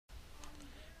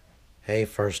Hey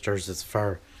Firsters, it's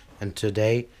Fur, and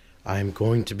today I'm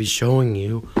going to be showing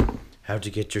you how to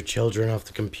get your children off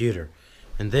the computer.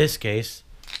 In this case,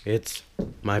 it's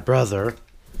my brother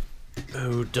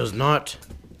who does not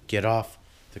get off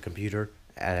the computer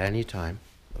at any time.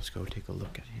 Let's go take a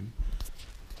look at him.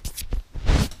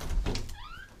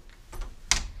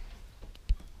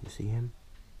 You see him?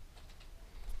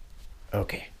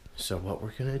 Okay, so what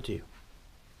we're gonna do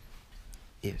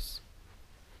is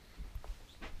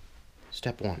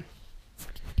step 1.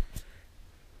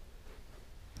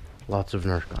 Lots of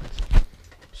Nerf guns.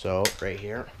 So right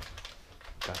here,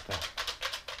 got the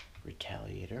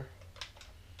Retaliator,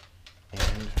 and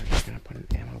we're just gonna put an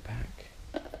ammo pack.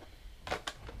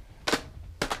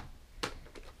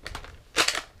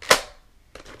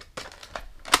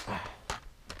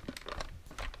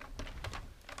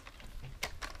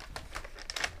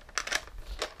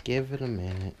 Give it a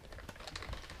minute.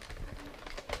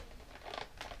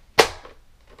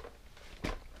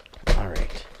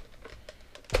 Alright.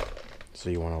 So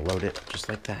you want to load it just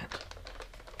like that.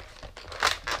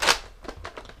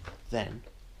 Then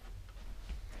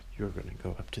you're going to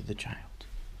go up to the child.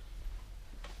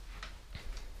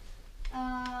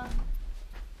 I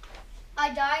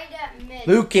died at mid.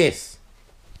 Lucas!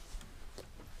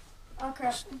 Oh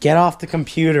crap. Get off the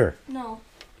computer. No.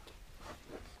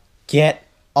 Get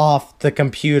off the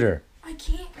computer. I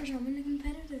can't, Rachel. I'm in the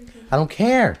competitive game. I don't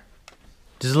care.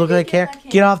 Does it look like I care? I can't.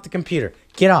 Get off the computer.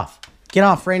 Get off. Get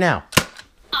off right now.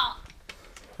 Oh.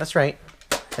 That's right.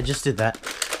 I just did that.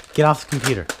 Get off the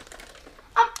computer.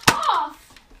 I'm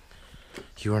off.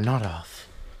 You are not off.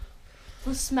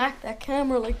 Let's smack that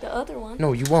camera like the other one.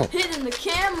 No, you won't. Hitting the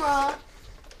camera.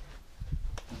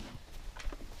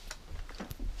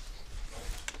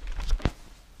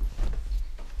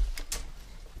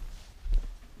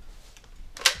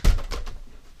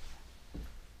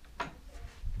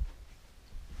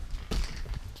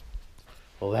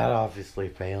 Well, that obviously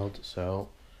failed, so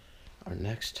our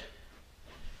next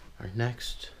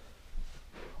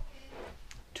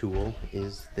tool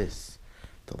is this,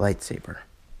 the lightsaber.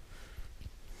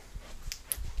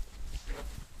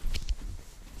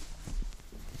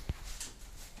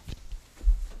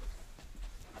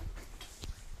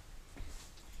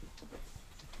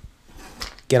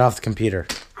 Get off the computer.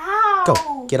 Ow.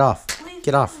 Go. Get off. Leave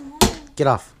Get off. me alone. Get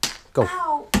off. Go.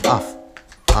 Ow. Off.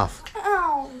 Off.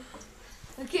 Ow.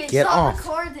 Okay, Get stop off.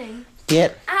 recording.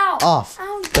 Get Ow. off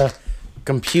Ow. the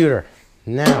computer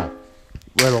now,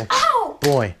 little Ow.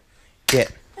 boy.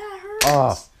 Get That hurts.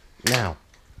 off now.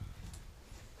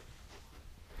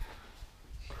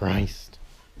 Christ.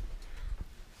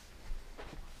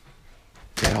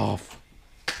 Get off.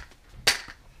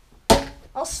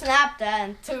 I'll snap that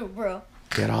in two, bro.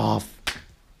 Get off.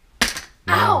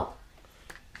 Ow.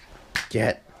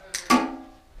 Get.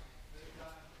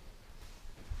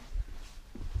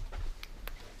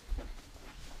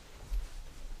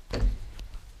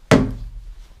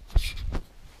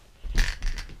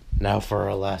 Now for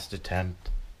our last attempt.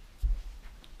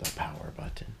 The power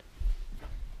button.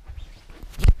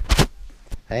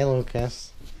 Hey,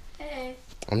 Lucas. Hey.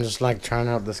 I'm just like trying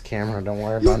out this camera. Don't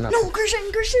worry about nothing. No,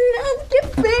 Christian,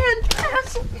 get banned,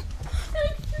 asshole.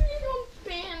 I'm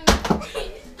banned.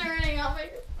 He's turning off my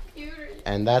computer.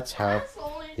 And that's how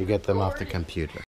Asshole, you get them off the recording. computer.